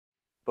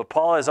But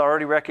Paul has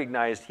already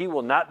recognized he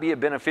will not be a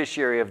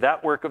beneficiary of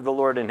that work of the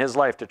Lord in his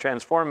life to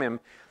transform him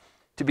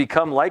to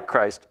become like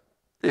Christ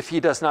if he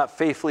does not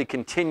faithfully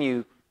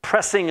continue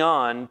pressing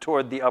on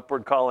toward the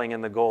upward calling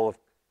and the goal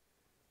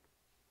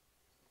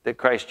that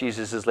Christ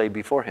Jesus has laid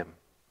before him.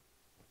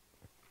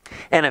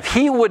 And if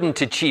he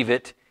wouldn't achieve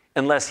it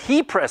unless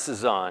he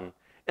presses on,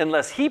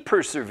 unless he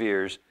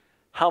perseveres,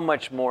 how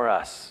much more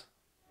us?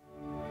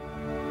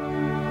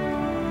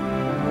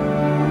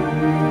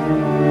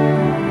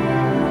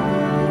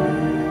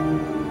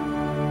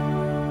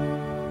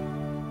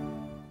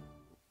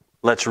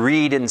 Let's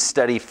read and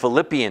study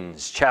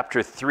Philippians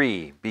Chapter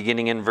 3,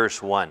 beginning in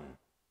verse 1.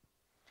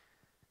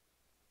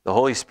 The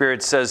Holy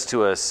Spirit says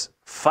to us,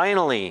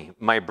 "Finally,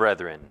 my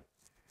brethren,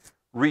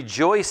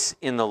 rejoice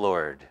in the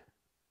Lord.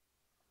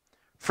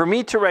 For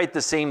me to write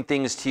the same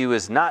things to you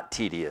is not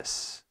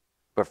tedious,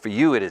 but for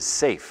you it is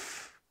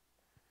safe.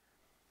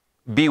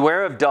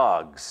 Beware of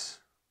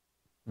dogs,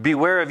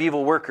 beware of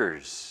evil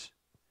workers,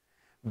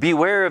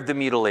 beware of the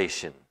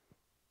mutilation.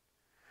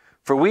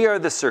 For we are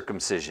the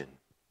circumcision,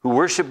 who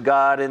worship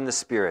God in the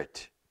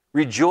Spirit,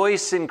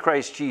 rejoice in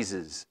Christ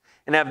Jesus,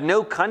 and have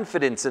no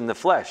confidence in the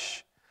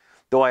flesh,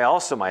 though I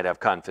also might have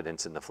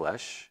confidence in the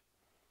flesh.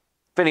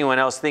 If anyone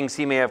else thinks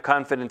he may have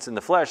confidence in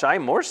the flesh, I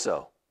more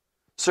so.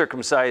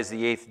 Circumcised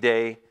the 8th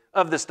day,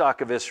 of the stock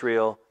of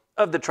Israel,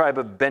 of the tribe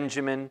of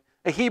Benjamin,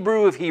 a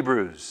Hebrew of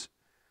Hebrews.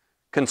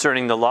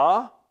 Concerning the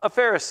law, a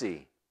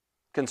Pharisee.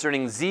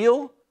 Concerning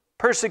zeal,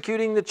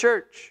 persecuting the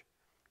church.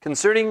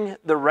 Concerning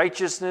the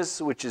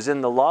righteousness which is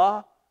in the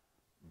law,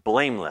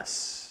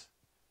 blameless.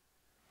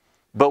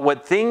 But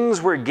what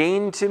things were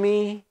gained to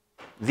me,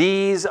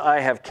 these I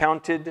have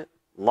counted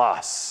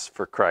loss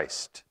for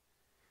Christ.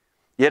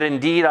 Yet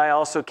indeed I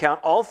also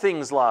count all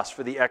things lost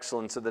for the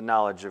excellence of the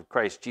knowledge of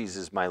Christ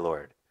Jesus my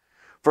Lord,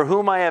 for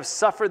whom I have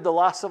suffered the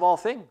loss of all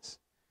things,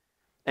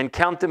 and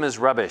count them as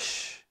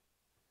rubbish,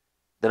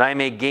 that I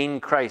may gain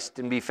Christ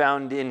and be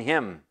found in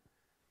him,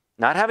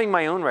 not having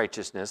my own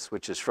righteousness,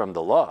 which is from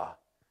the law,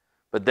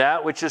 but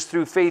that which is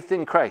through faith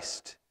in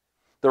Christ,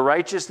 the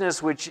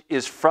righteousness which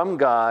is from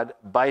God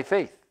by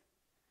faith,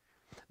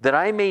 that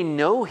I may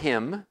know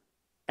him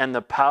and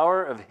the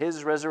power of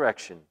his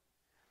resurrection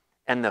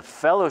and the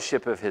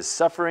fellowship of his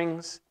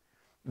sufferings,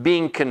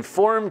 being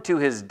conformed to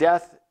his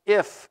death,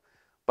 if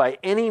by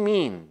any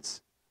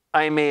means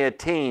I may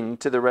attain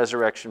to the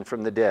resurrection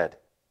from the dead.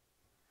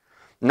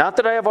 Not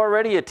that I have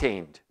already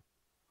attained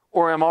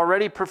or am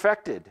already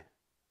perfected,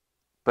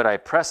 but I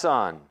press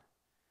on,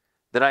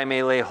 that I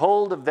may lay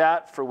hold of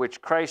that for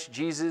which Christ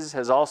Jesus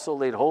has also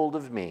laid hold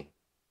of me.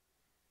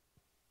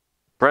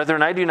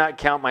 Brethren, I do not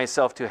count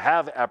myself to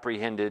have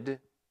apprehended,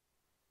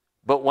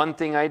 but one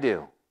thing I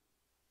do,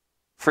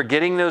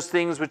 forgetting those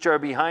things which are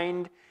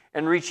behind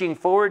and reaching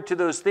forward to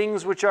those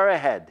things which are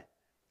ahead,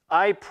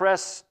 I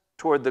press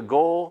toward the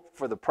goal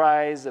for the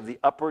prize of the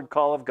upward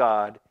call of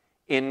God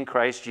in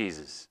Christ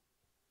Jesus.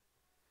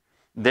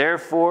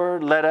 Therefore,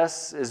 let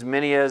us, as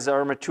many as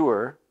are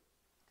mature,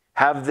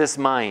 have this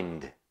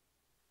mind.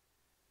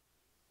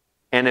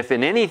 And if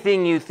in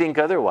anything you think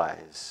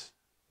otherwise,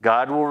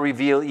 God will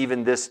reveal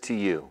even this to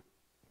you.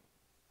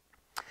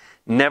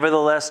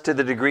 Nevertheless, to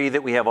the degree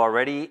that we have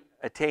already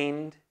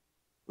attained,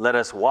 let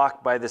us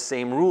walk by the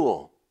same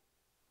rule.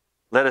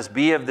 Let us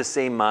be of the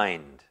same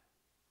mind.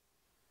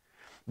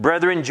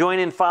 Brethren, join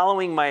in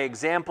following my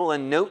example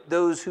and note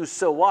those who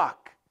so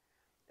walk,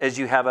 as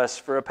you have us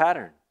for a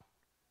pattern.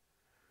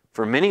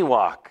 For many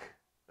walk,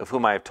 of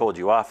whom I have told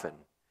you often,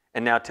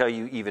 and now tell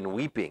you even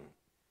weeping,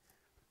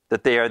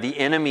 that they are the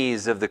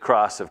enemies of the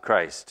cross of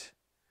Christ,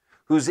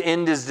 whose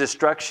end is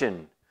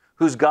destruction,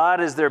 whose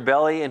God is their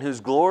belly, and whose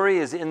glory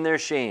is in their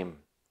shame,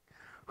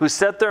 who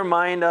set their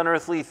mind on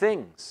earthly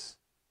things.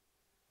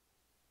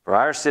 For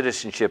our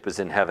citizenship is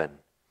in heaven,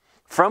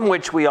 from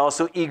which we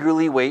also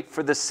eagerly wait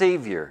for the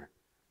Savior,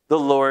 the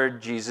Lord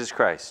Jesus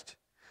Christ,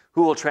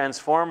 who will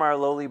transform our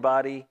lowly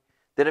body,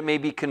 that it may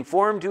be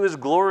conformed to his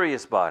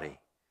glorious body,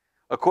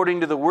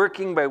 according to the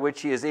working by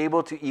which he is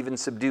able to even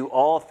subdue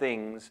all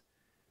things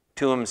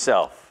to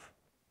himself.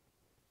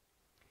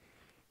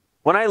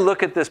 When I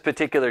look at this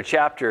particular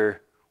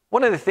chapter,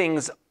 one of the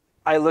things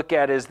I look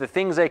at is the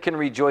things I can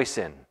rejoice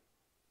in.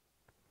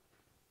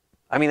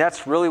 I mean,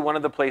 that's really one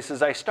of the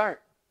places I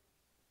start.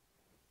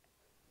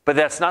 But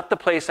that's not the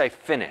place I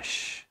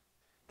finish.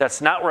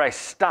 That's not where I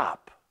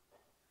stop.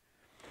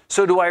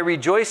 So do I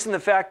rejoice in the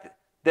fact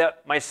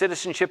that my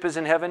citizenship is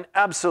in heaven?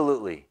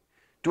 Absolutely.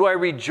 Do I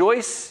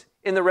rejoice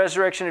in the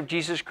resurrection of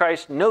Jesus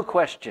Christ? No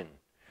question.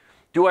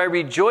 Do I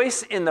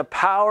rejoice in the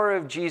power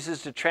of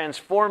Jesus to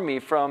transform me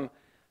from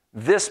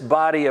this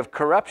body of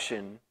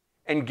corruption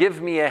and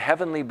give me a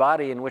heavenly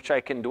body in which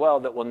I can dwell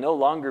that will no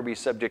longer be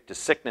subject to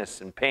sickness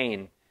and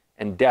pain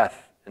and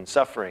death and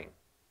suffering?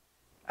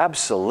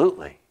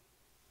 Absolutely.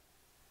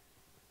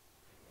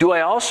 Do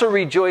I also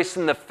rejoice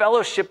in the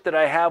fellowship that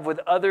I have with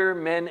other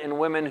men and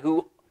women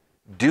who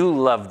do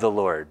love the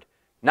Lord,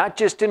 not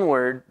just in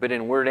word, but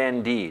in word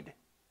and deed,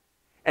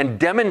 and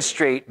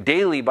demonstrate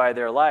daily by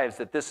their lives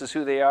that this is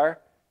who they are?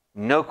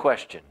 No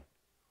question.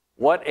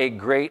 What a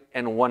great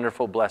and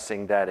wonderful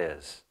blessing that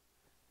is.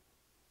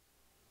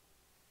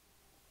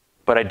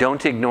 But I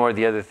don't ignore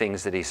the other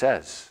things that he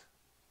says.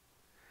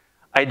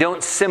 I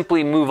don't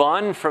simply move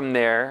on from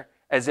there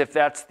as if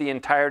that's the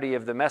entirety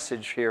of the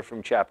message here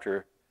from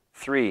chapter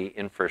 3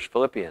 in 1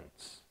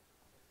 Philippians.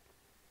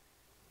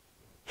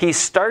 He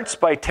starts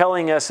by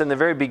telling us in the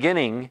very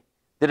beginning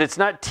that it's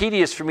not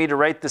tedious for me to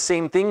write the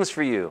same things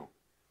for you.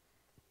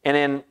 And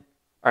in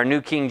our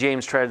New King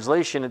James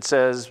translation, it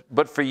says,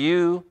 but for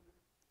you,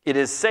 it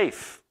is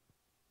safe.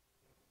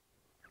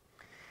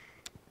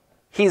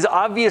 He's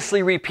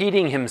obviously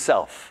repeating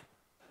himself.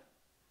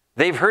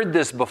 They've heard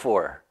this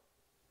before,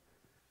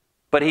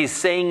 but he's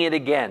saying it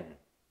again.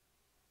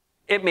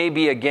 It may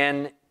be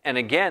again and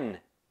again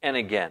and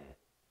again.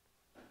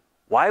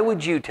 Why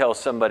would you tell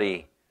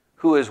somebody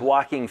who is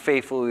walking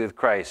faithfully with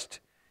Christ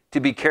to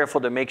be careful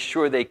to make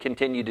sure they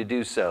continue to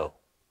do so?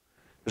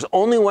 There's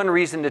only one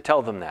reason to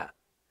tell them that.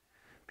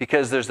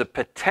 Because there's a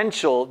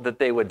potential that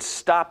they would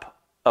stop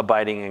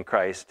abiding in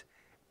Christ,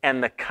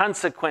 and the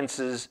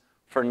consequences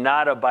for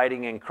not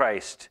abiding in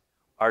Christ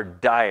are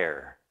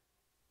dire.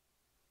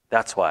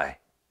 That's why.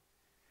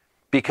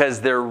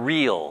 Because they're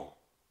real.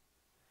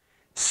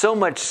 So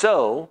much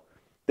so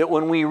that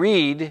when we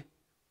read,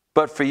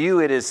 but for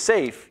you it is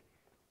safe,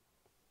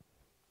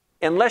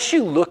 unless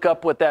you look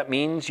up what that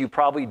means, you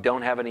probably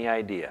don't have any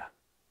idea.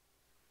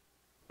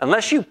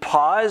 Unless you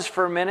pause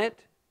for a minute,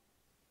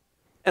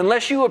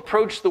 unless you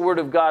approach the Word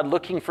of God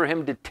looking for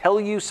Him to tell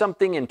you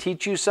something and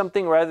teach you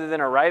something rather than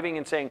arriving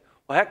and saying,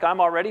 well, heck,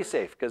 I'm already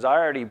safe because I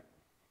already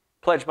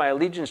pledged my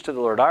allegiance to the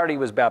Lord. I already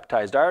was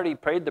baptized. I already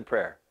prayed the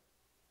prayer.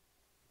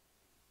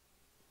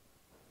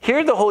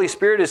 Here the Holy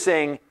Spirit is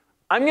saying,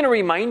 I'm going to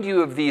remind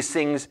you of these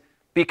things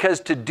because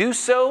to do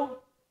so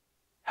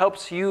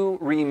helps you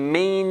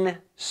remain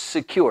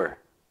secure.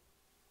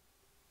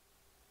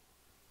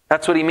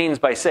 That's what he means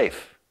by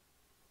safe.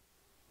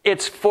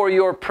 It's for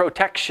your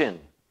protection.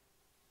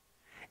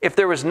 If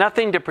there was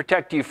nothing to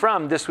protect you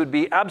from, this would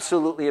be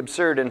absolutely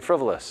absurd and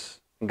frivolous.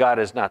 God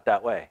is not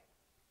that way.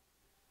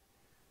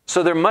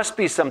 So there must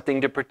be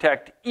something to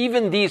protect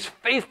even these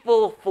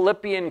faithful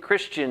Philippian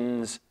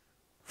Christians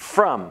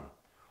from.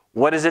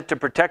 What is it to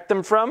protect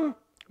them from?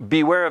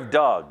 Beware of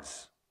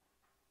dogs.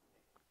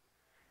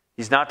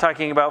 He's not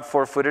talking about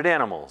four-footed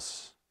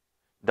animals.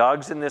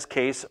 Dogs in this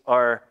case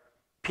are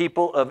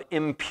people of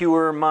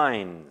impure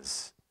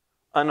minds,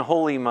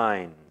 unholy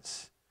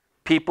minds,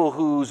 people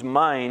whose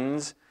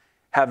minds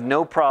have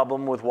no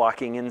problem with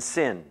walking in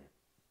sin,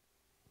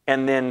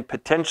 and then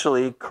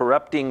potentially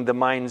corrupting the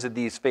minds of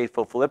these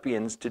faithful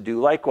Philippians to do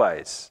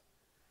likewise.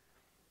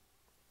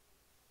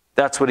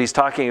 That's what he's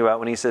talking about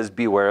when he says,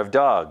 beware of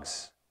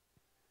dogs.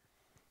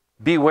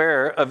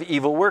 Beware of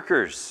evil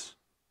workers.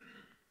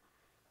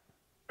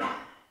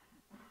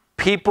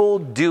 People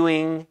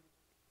doing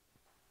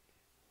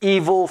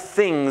evil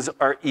things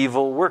are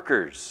evil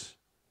workers.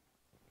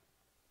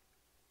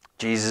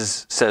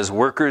 Jesus says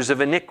workers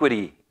of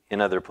iniquity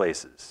in other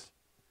places.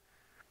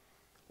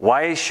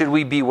 Why should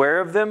we beware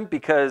of them?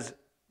 Because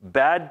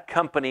bad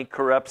company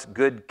corrupts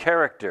good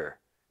character.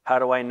 How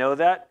do I know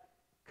that?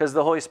 Because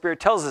the Holy Spirit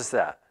tells us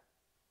that.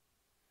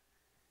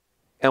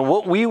 And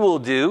what we will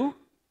do,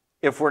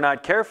 if we're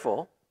not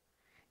careful,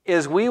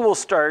 is we will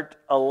start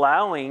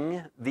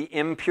allowing the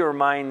impure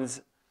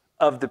minds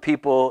of the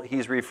people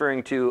he's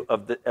referring to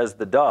as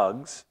the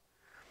dogs,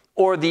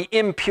 or the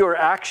impure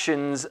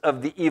actions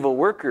of the evil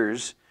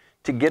workers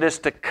to get us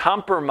to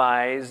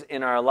compromise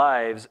in our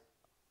lives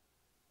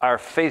our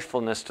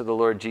faithfulness to the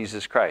Lord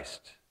Jesus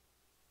Christ.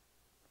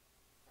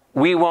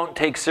 We won't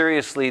take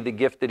seriously the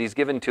gift that he's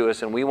given to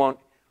us, and we won't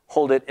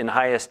hold it in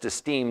highest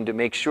esteem to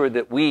make sure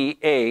that we,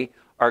 A,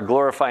 are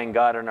glorifying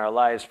God in our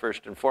lives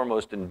first and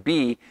foremost, and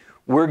B,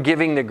 we're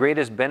giving the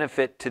greatest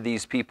benefit to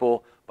these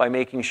people by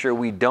making sure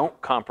we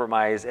don't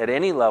compromise at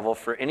any level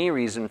for any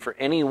reason for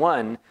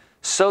anyone,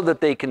 so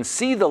that they can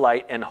see the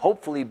light and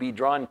hopefully be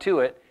drawn to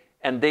it,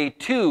 and they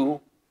too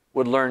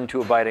would learn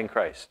to abide in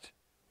Christ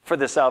for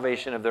the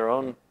salvation of their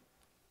own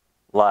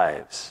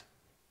lives.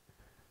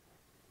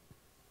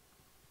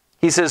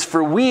 He says,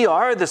 for we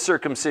are the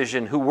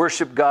circumcision who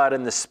worship God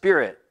in the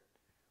Spirit,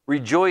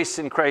 rejoice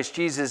in Christ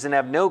Jesus, and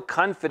have no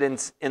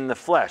confidence in the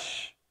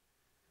flesh.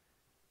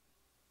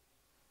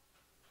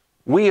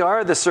 We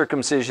are the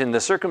circumcision.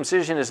 The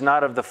circumcision is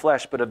not of the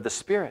flesh, but of the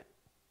Spirit,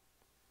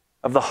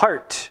 of the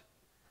heart.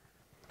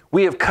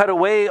 We have cut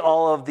away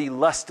all of the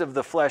lust of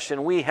the flesh,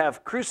 and we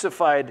have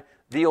crucified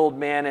the old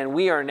man, and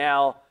we are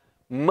now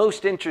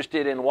most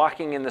interested in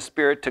walking in the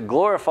Spirit to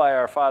glorify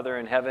our Father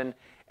in heaven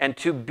and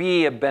to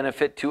be a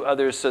benefit to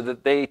others so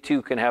that they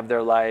too can have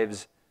their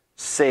lives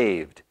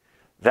saved.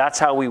 That's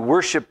how we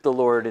worship the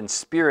Lord in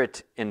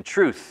spirit and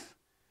truth.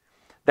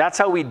 That's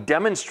how we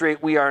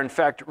demonstrate we are in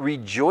fact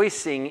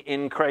rejoicing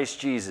in Christ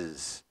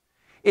Jesus.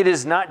 It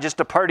is not just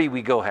a party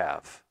we go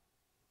have.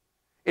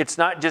 It's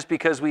not just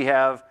because we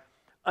have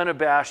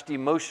unabashed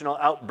emotional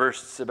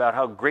outbursts about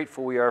how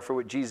grateful we are for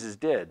what Jesus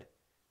did.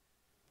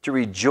 To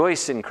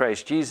rejoice in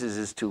Christ Jesus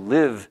is to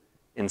live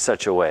in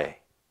such a way.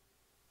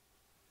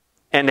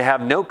 And to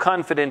have no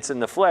confidence in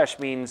the flesh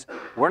means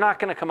we're not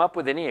going to come up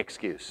with any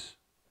excuse.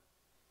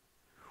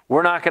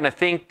 We're not going to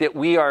think that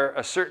we are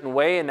a certain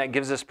way and that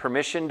gives us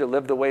permission to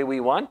live the way we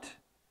want.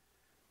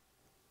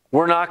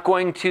 We're not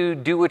going to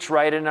do what's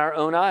right in our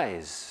own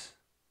eyes.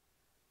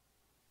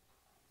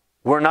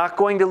 We're not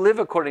going to live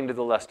according to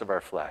the lust of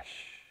our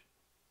flesh.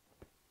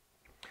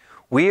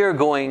 We are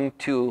going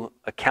to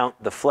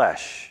account the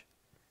flesh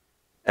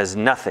as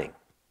nothing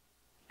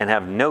and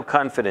have no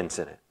confidence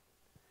in it.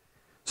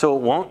 So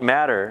it won't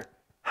matter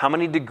how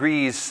many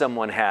degrees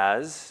someone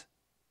has.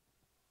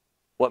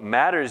 What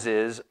matters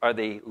is, are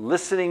they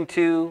listening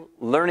to,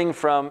 learning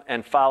from,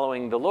 and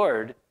following the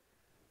Lord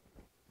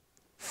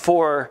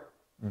for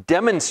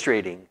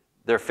demonstrating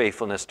their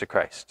faithfulness to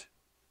Christ,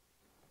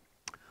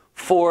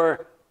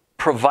 for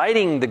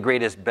providing the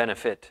greatest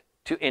benefit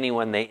to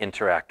anyone they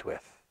interact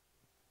with?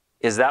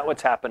 Is that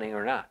what's happening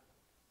or not?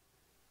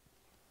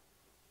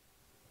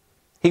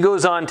 He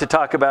goes on to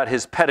talk about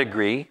his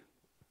pedigree,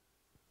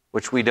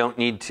 which we don't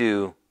need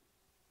to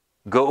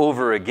go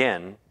over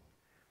again.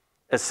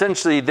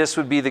 Essentially, this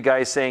would be the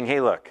guy saying,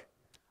 hey, look,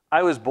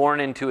 I was born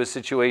into a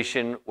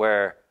situation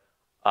where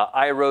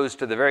I rose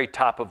to the very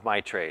top of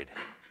my trade.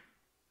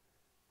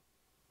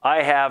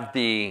 I have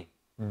the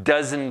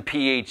dozen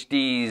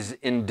PhDs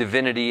in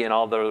divinity and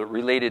all the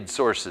related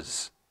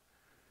sources.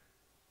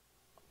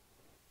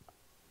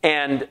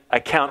 And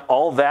I count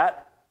all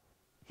that,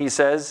 he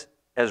says,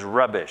 as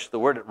rubbish. The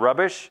word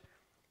rubbish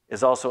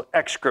is also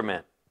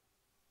excrement.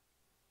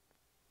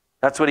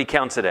 That's what he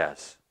counts it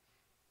as.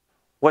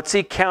 What's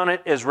he count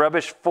it as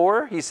rubbish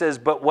for? He says,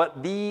 but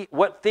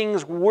what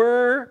things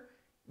were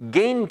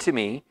gained to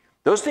me,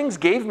 those things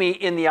gave me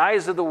in the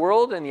eyes of the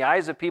world and the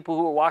eyes of people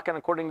who were walking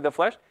according to the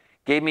flesh,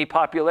 gave me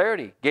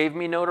popularity, gave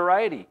me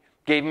notoriety,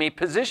 gave me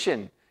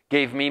position,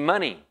 gave me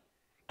money,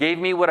 gave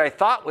me what I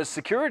thought was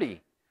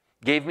security,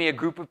 gave me a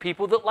group of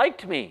people that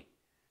liked me,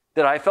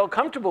 that I felt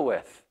comfortable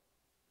with.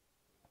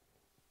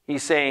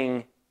 He's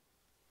saying,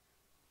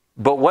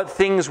 but what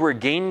things were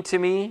gained to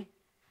me,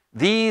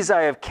 these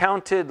I have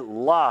counted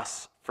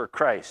loss for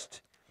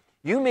Christ.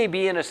 You may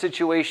be in a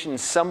situation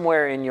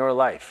somewhere in your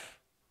life.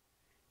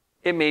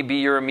 It may be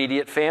your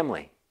immediate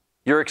family,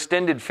 your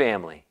extended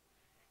family,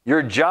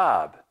 your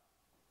job.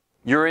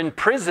 You're in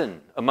prison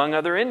among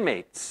other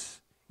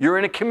inmates. You're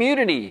in a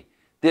community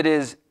that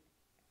is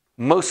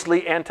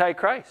mostly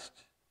anti-Christ.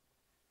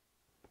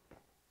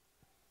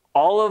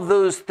 All of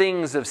those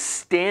things of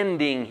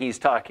standing he's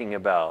talking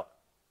about,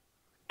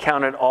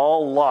 counted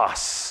all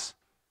loss.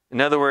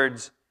 In other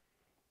words,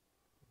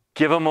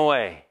 give them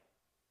away.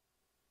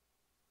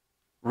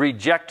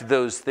 Reject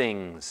those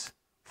things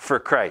for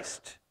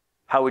Christ.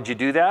 How would you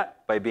do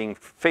that? By being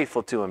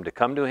faithful to him, to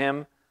come to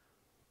him,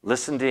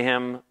 listen to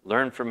him,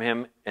 learn from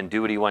him, and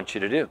do what he wants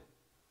you to do.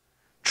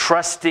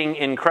 Trusting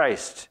in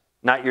Christ,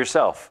 not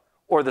yourself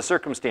or the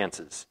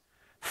circumstances.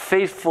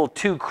 Faithful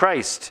to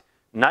Christ,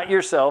 not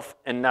yourself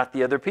and not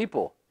the other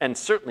people, and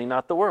certainly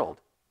not the world.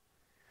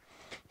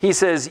 He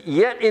says,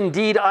 yet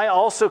indeed I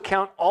also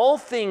count all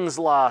things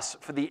loss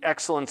for the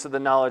excellence of the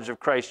knowledge of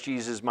Christ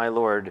Jesus my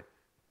Lord,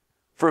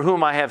 for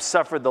whom I have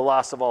suffered the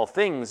loss of all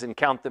things and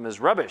count them as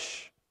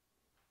rubbish.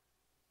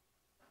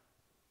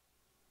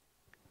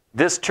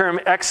 This term,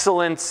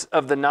 excellence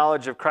of the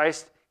knowledge of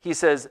Christ, he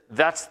says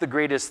that's the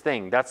greatest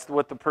thing. That's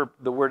what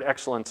the word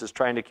excellence is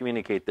trying to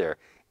communicate there.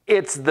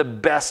 It's the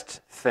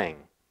best thing.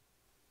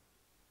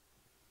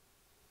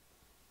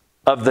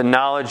 Of the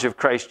knowledge of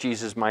Christ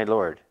Jesus my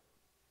Lord.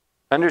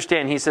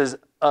 Understand, he says,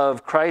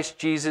 of Christ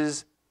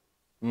Jesus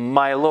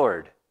my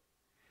Lord.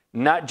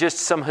 Not just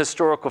some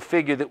historical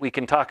figure that we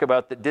can talk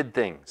about that did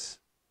things.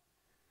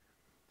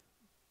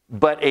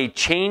 But a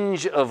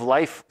change of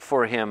life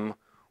for him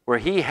where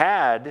he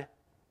had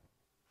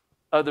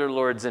other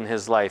lords in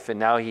his life, and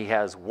now he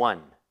has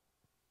one,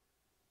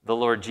 the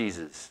Lord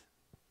Jesus.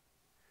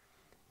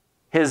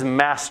 His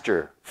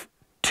master,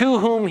 to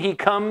whom he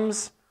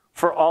comes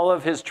for all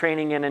of his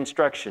training and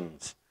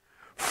instructions,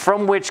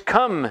 from which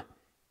come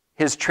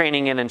his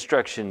training and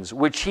instructions,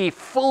 which he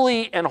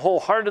fully and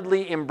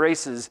wholeheartedly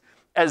embraces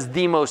as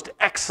the most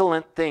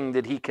excellent thing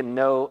that he can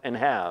know and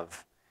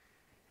have,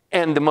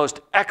 and the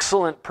most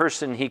excellent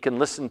person he can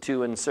listen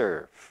to and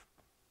serve.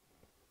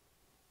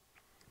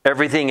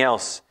 Everything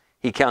else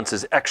he counts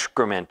as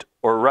excrement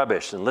or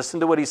rubbish. And listen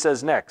to what he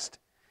says next.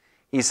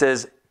 He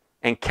says,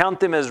 and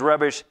count them as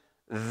rubbish,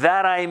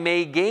 that I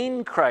may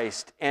gain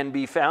Christ and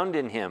be found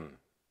in him.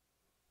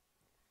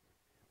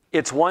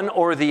 It's one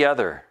or the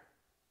other.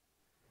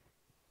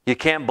 You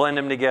can't blend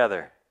them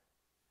together.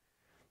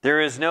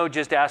 There is no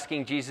just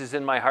asking Jesus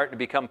in my heart to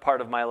become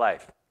part of my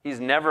life. He's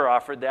never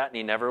offered that, and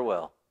he never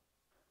will.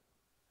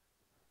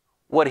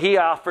 What he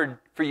offered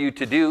for you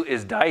to do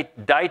is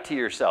die to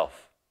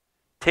yourself.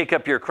 Take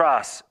up your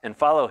cross and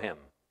follow him,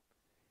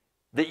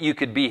 that you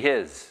could be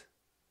his.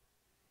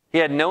 He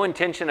had no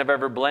intention of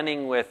ever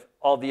blending with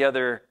all the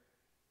other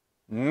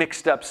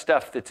mixed up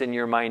stuff that's in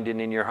your mind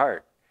and in your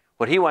heart.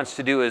 What he wants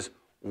to do is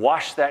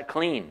wash that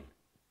clean.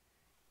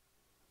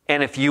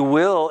 And if you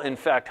will, in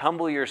fact,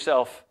 humble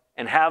yourself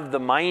and have the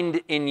mind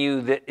in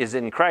you that is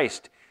in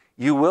Christ,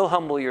 you will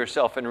humble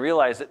yourself and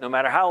realize that no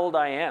matter how old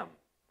I am,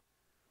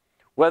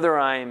 whether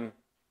I'm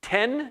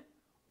 10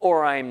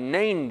 or I'm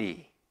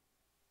 90,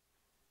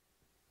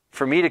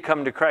 for me to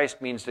come to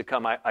Christ means to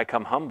come, I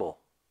come humble.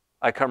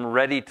 I come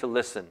ready to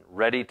listen,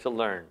 ready to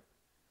learn.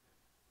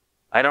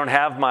 I don't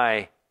have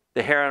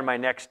the hair on my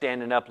neck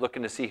standing up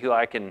looking to see who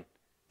I can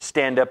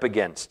stand up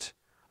against.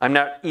 I'm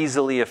not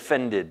easily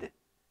offended.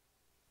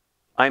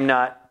 I'm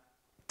not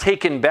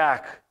taken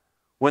back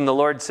when the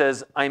Lord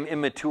says, I'm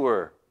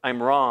immature,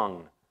 I'm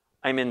wrong,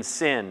 I'm in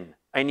sin,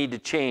 I need to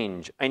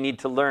change, I need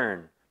to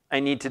learn, I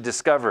need to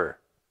discover.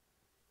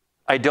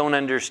 I don't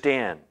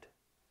understand.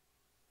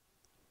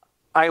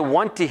 I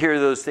want to hear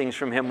those things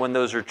from him when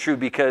those are true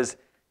because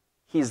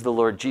he's the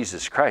Lord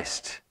Jesus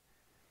Christ.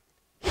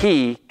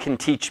 He can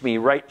teach me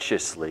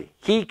righteously.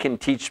 He can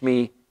teach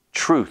me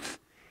truth.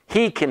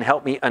 He can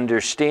help me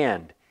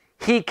understand.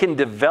 He can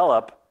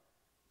develop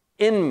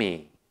in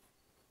me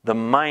the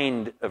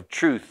mind of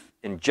truth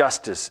and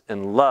justice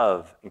and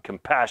love and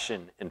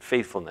compassion and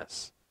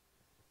faithfulness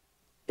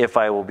if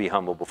I will be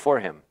humble before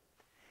him.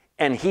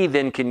 And he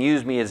then can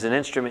use me as an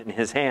instrument in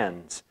his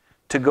hands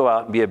to go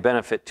out and be a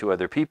benefit to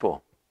other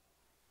people.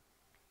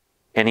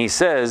 And he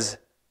says,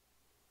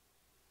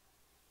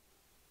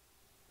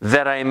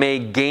 that I may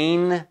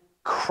gain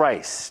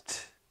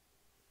Christ.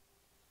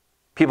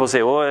 People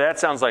say, well, that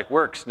sounds like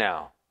works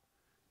now.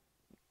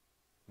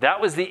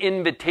 That was the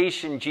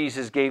invitation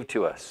Jesus gave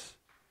to us,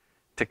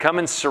 to come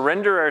and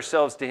surrender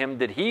ourselves to him,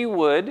 that he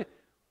would,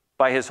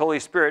 by his Holy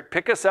Spirit,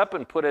 pick us up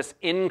and put us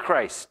in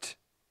Christ,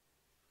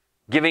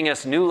 giving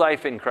us new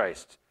life in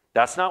Christ.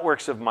 That's not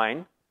works of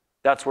mine.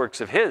 That's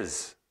works of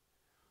his.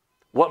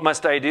 What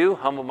must I do?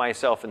 Humble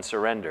myself and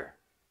surrender.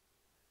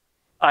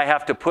 I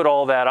have to put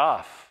all that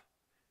off.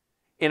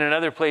 In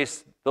another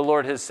place, the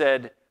Lord has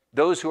said,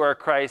 those who are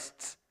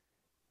Christ's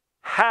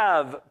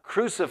have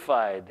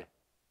crucified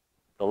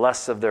the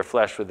lusts of their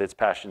flesh with its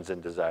passions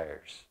and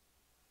desires.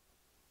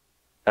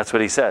 That's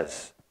what he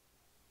says.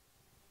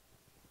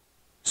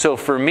 So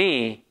for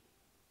me,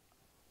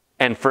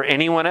 and for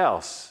anyone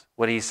else,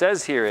 what he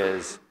says here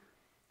is,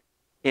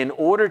 in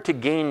order to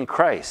gain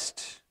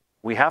Christ,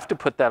 we have to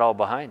put that all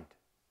behind.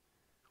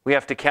 We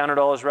have to count it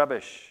all as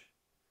rubbish.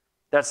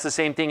 That's the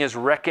same thing as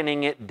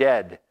reckoning it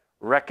dead.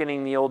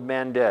 Reckoning the old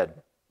man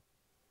dead.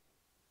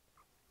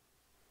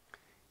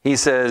 He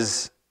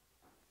says,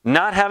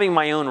 not having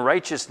my own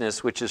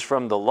righteousness, which is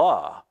from the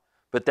law,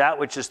 but that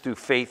which is through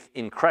faith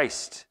in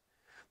Christ,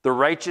 the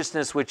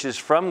righteousness which is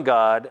from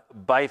God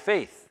by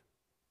faith.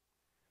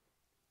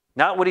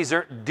 Not what he's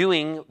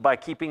doing by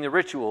keeping the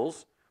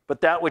rituals,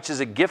 but that which is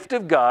a gift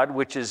of God,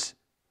 which is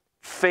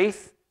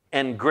faith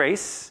and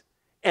grace,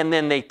 and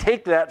then they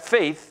take that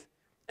faith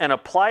and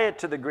apply it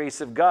to the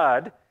grace of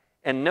God,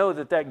 and know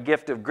that that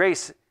gift of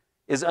grace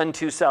is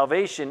unto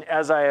salvation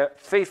as I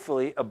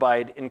faithfully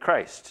abide in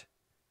Christ.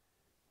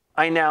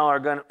 I now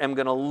am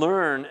going to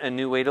learn a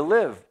new way to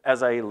live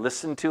as I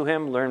listen to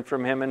him, learn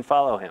from him, and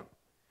follow him.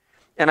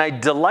 And I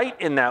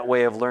delight in that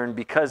way of learn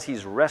because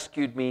he's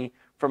rescued me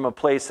from a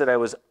place that I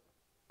was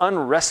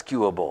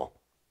unrescuable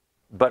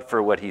but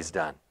for what he's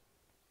done.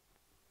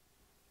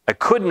 I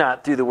could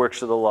not, through the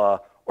works of the law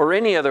or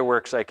any other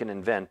works I can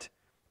invent,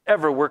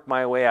 ever work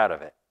my way out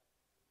of it.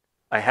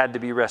 I had to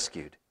be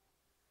rescued.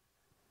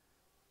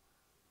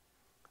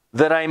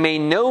 That I may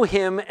know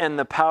him and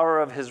the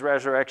power of his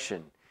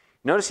resurrection.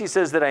 Notice he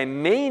says that I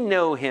may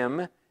know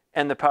him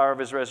and the power of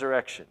his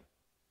resurrection.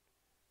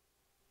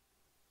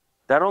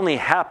 That only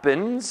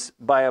happens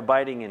by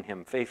abiding in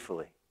him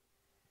faithfully.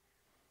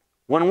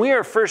 When we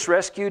are first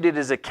rescued, it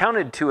is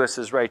accounted to us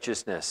as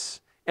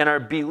righteousness, and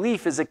our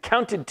belief is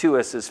accounted to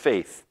us as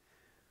faith.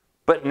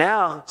 But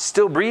now,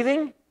 still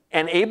breathing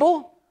and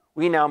able,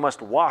 we now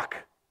must walk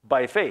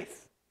by faith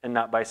and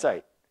not by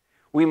sight.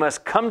 We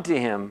must come to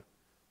him,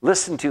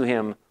 listen to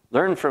him,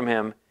 learn from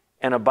him,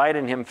 and abide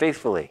in him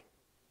faithfully.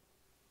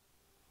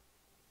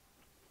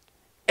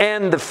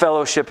 And the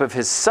fellowship of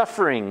his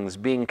sufferings,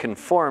 being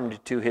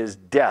conformed to his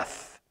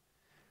death.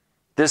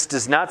 This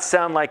does not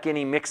sound like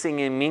any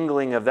mixing and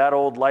mingling of that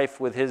old life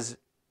with his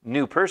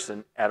new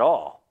person at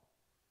all.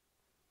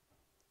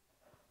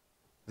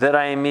 That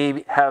I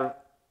may have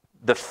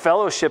the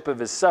fellowship of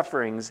his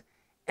sufferings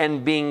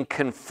and being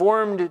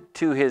conformed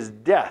to his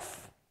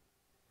death.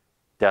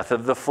 Death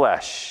of the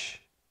flesh.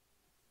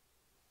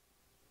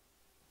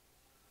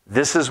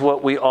 This is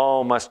what we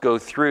all must go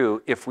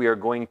through if we are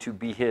going to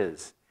be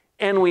his.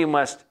 And we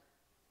must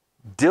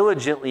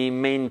diligently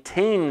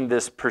maintain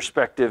this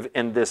perspective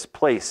and this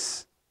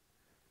place,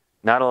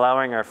 not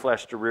allowing our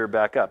flesh to rear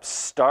back up.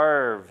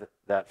 Starve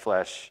that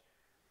flesh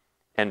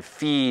and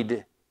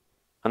feed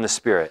on the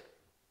Spirit.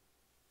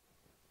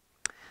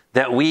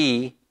 That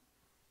we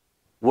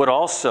would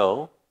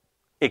also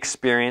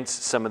experience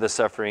some of the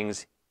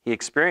sufferings he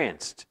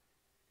experienced.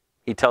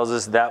 He tells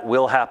us that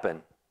will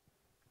happen.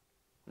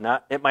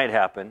 Not, it might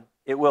happen.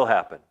 It will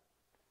happen.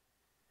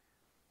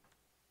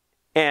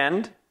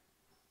 And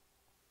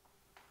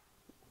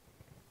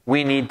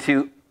we need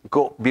to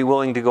be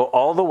willing to go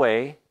all the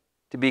way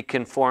to be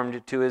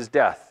conformed to his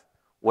death.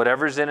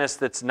 Whatever's in us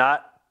that's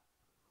not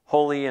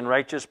holy and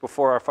righteous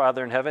before our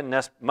Father in heaven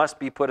must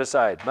be put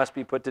aside, must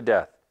be put to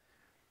death,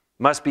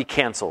 must be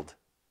canceled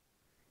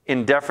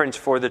in deference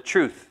for the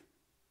truth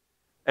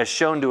as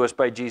shown to us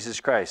by Jesus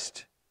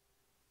Christ.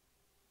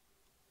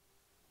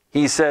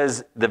 He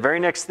says, the very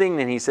next thing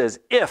then he says,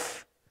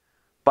 if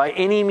by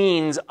any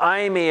means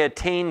I may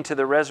attain to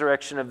the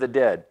resurrection of the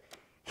dead.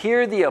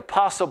 Here the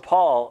Apostle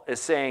Paul is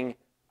saying,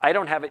 I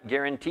don't have it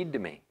guaranteed to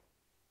me.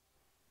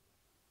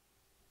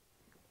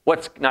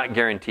 What's not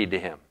guaranteed to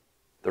him?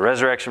 The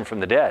resurrection from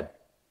the dead.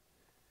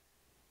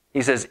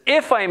 He says,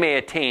 if I may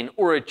attain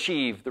or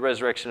achieve the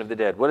resurrection of the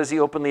dead. What is he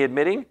openly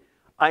admitting?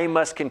 I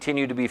must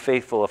continue to be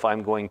faithful if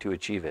I'm going to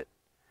achieve it.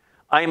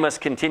 I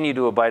must continue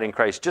to abide in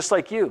Christ, just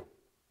like you.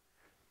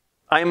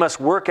 I must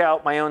work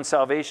out my own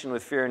salvation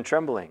with fear and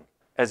trembling,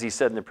 as he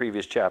said in the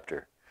previous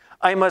chapter.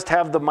 I must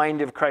have the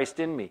mind of Christ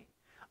in me.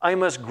 I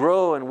must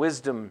grow in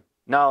wisdom,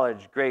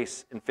 knowledge,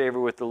 grace, and favor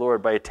with the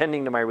Lord by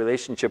attending to my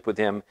relationship with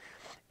him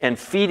and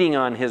feeding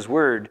on his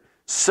word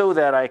so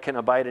that I can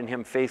abide in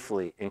him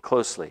faithfully and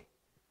closely.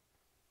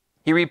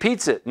 He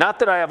repeats it, not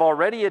that I have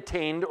already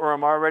attained or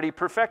am already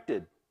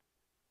perfected.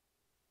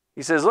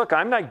 He says, look,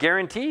 I'm not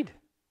guaranteed.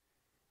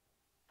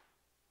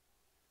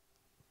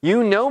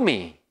 You know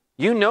me.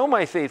 You know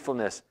my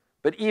faithfulness,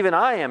 but even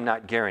I am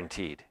not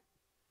guaranteed.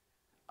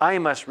 I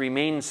must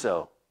remain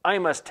so. I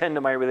must tend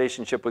to my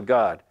relationship with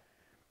God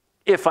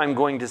if I'm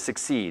going to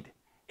succeed,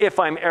 if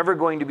I'm ever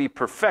going to be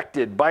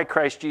perfected by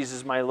Christ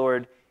Jesus my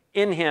Lord,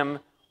 in him,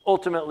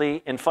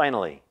 ultimately and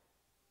finally.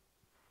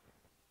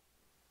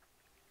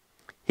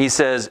 He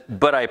says,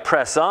 but I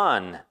press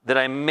on that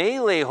I may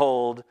lay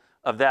hold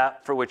of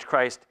that for which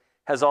Christ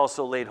has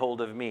also laid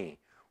hold of me.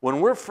 When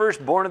we're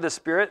first born of the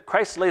Spirit,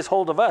 Christ lays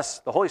hold of us.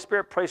 The Holy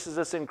Spirit places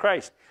us in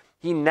Christ.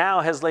 He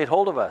now has laid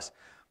hold of us.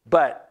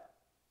 But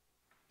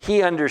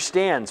he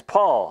understands,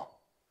 Paul,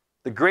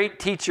 the great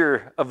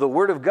teacher of the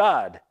Word of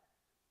God,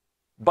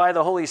 by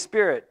the Holy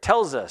Spirit,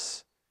 tells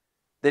us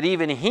that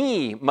even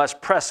he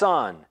must press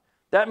on.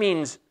 That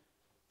means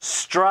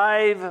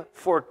strive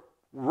for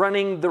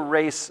running the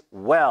race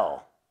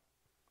well.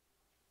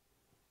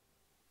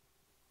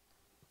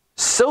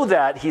 So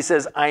that, he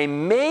says, I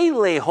may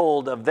lay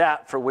hold of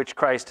that for which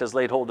Christ has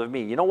laid hold of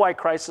me. You know why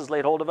Christ has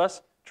laid hold of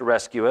us? To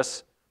rescue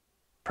us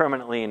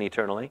permanently and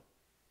eternally.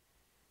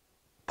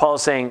 Paul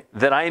is saying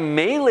that I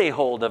may lay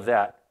hold of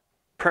that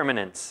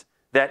permanence,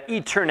 that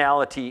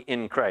eternality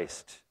in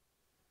Christ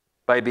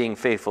by being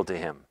faithful to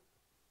him.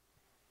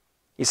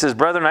 He says,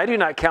 brethren, I do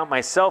not count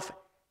myself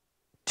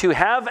to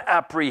have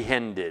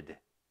apprehended.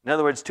 In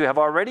other words, to have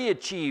already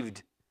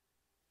achieved,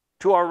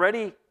 to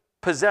already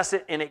possess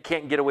it and it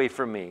can't get away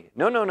from me.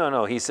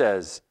 No, he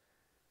says.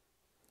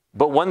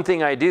 But one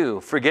thing I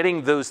do,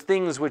 forgetting those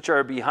things which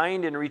are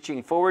behind and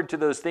reaching forward to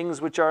those things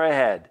which are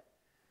ahead,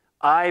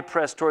 I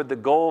press toward the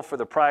goal for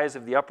the prize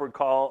of the upward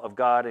call of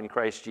God in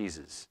Christ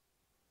Jesus.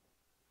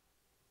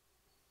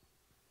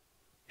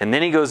 And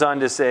then he goes on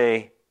to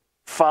say,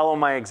 follow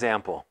my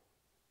example.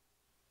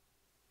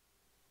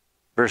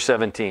 Verse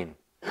 17.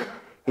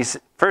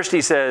 First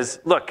he says,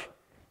 look,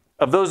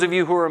 of those of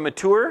you who are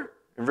mature,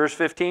 in verse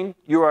 15,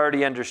 you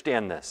already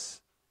understand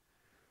this.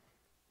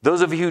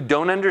 Those of you who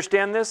don't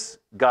understand this,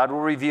 God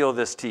will reveal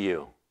this to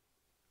you.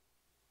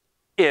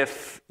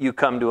 If you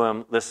come to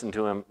him, listen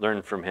to him,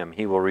 learn from him,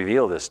 he will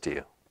reveal this to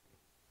you.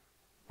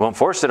 Won't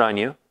force it on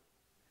you.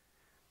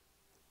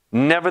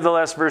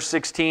 Nevertheless, verse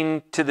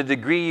 16, to the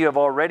degree you have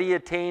already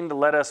attained,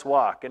 let us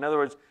walk. In other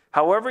words,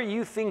 however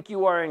you think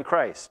you are in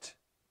Christ,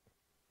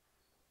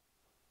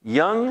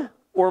 young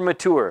or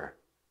mature,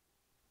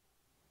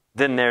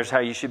 then there's how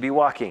you should be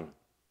walking.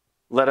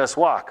 Let us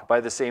walk by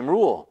the same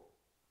rule.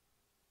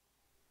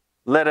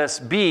 Let us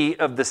be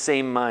of the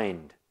same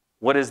mind.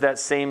 What is that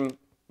same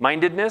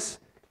mindedness?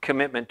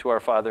 Commitment to our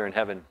Father in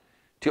heaven.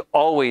 To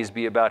always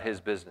be about his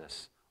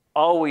business.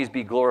 Always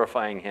be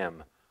glorifying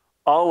him.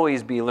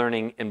 Always be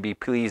learning and be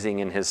pleasing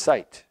in his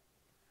sight.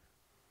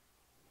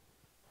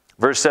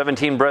 Verse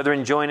 17,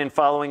 brethren, join in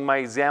following my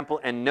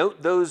example and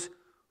note those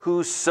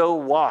who so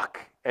walk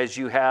as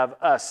you have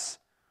us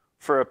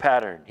for a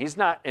pattern. He's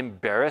not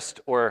embarrassed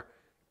or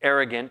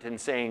arrogant and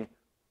saying,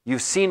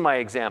 you've seen my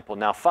example,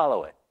 now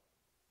follow it.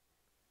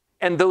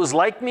 And those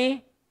like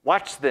me,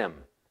 watch them.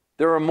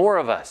 There are more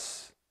of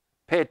us.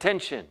 Pay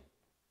attention.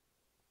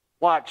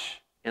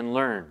 Watch and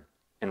learn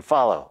and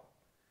follow.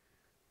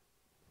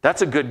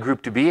 That's a good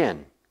group to be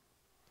in.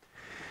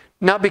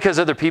 Not because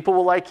other people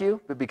will like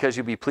you, but because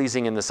you'll be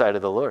pleasing in the sight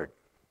of the Lord.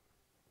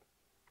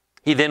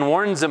 He then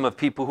warns them of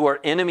people who are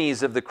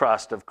enemies of the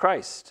cross of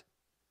Christ,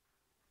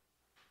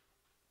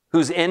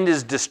 whose end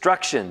is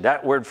destruction.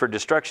 That word for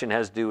destruction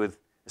has to do with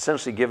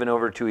essentially given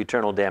over to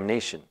eternal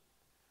damnation.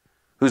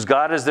 Whose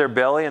God is their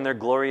belly and their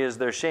glory is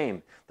their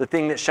shame. The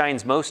thing that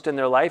shines most in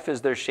their life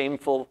is their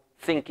shameful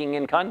thinking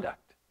and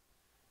conduct.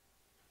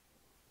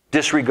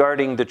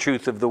 Disregarding the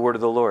truth of the word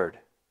of the Lord.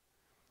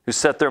 Who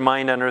set their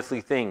mind on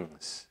earthly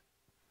things.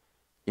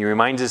 He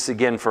reminds us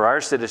again, for our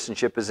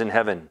citizenship is in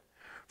heaven.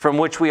 from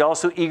which we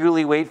also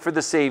eagerly wait for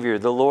the Savior,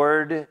 the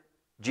Lord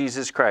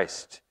Jesus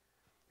Christ,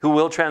 who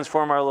will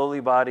transform our lowly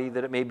body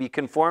that it may be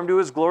conformed to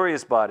his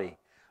glorious body,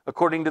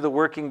 according to the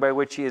working by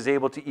which he is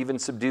able to even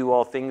subdue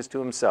all things to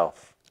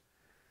himself.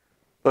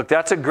 Look,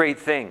 that's a great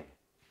thing.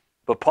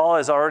 But Paul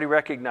has already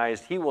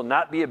recognized he will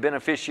not be a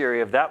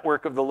beneficiary of that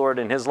work of the Lord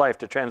in his life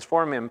to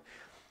transform him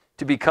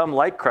to become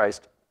like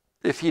Christ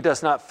if he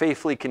does not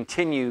faithfully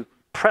continue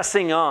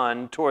pressing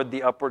on toward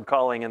the upward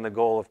calling and the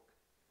goal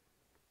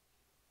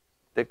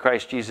that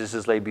Christ Jesus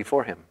has laid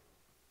before him.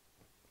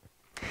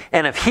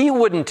 And if he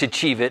wouldn't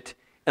achieve it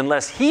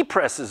unless he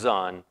presses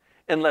on,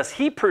 unless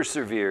he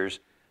perseveres,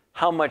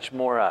 how much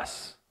more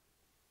us?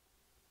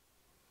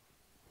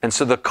 And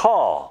so the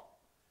call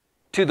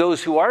to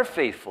those who are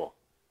faithful,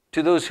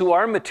 to those who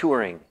are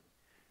maturing,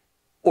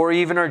 or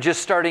even are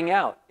just starting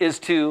out, is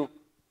to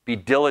be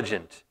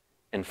diligent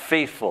and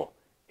faithful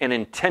and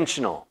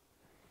intentional,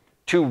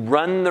 to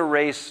run the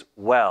race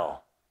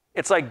well.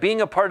 It's like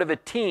being a part of a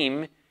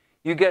team.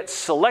 You get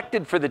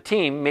selected for the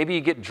team, maybe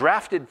you get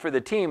drafted for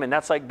the team, and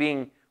that's like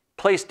being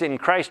placed in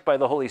Christ by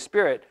the Holy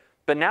Spirit.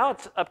 But now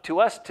it's up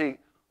to us to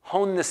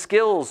hone the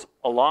skills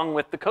along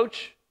with the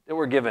coach that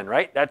we're given,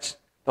 right? That's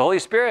the Holy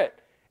Spirit.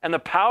 And the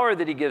power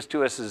that he gives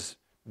to us is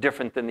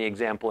different than the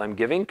example I'm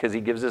giving, because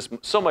he gives us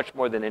so much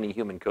more than any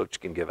human coach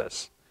can give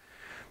us.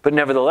 But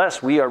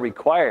nevertheless, we are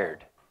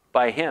required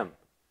by him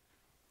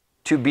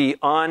to be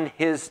on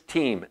his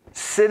team,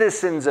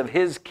 citizens of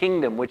his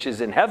kingdom, which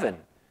is in heaven.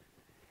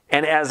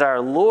 And as our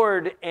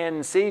Lord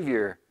and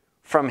Savior,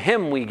 from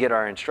him we get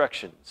our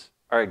instructions,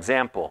 our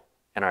example,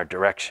 and our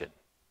direction.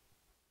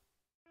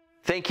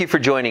 Thank you for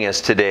joining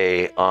us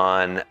today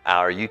on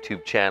our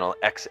YouTube channel,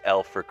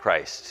 XL for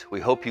Christ.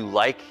 We hope you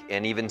like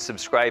and even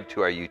subscribe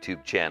to our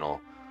YouTube channel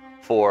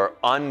for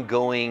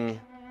ongoing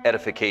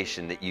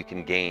edification that you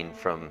can gain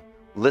from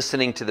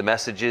listening to the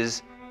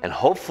messages and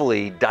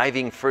hopefully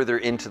diving further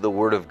into the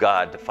Word of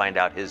God to find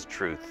out his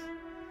truth.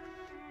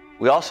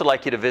 We also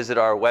like you to visit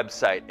our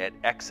website at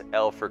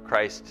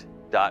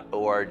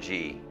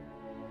xlforchrist.org.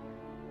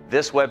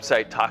 This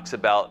website talks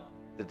about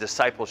the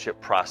discipleship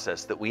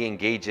process that we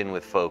engage in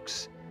with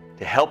folks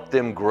to help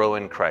them grow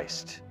in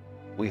Christ.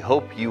 We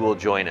hope you will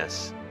join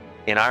us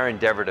in our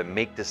endeavor to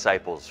make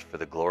disciples for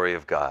the glory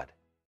of God.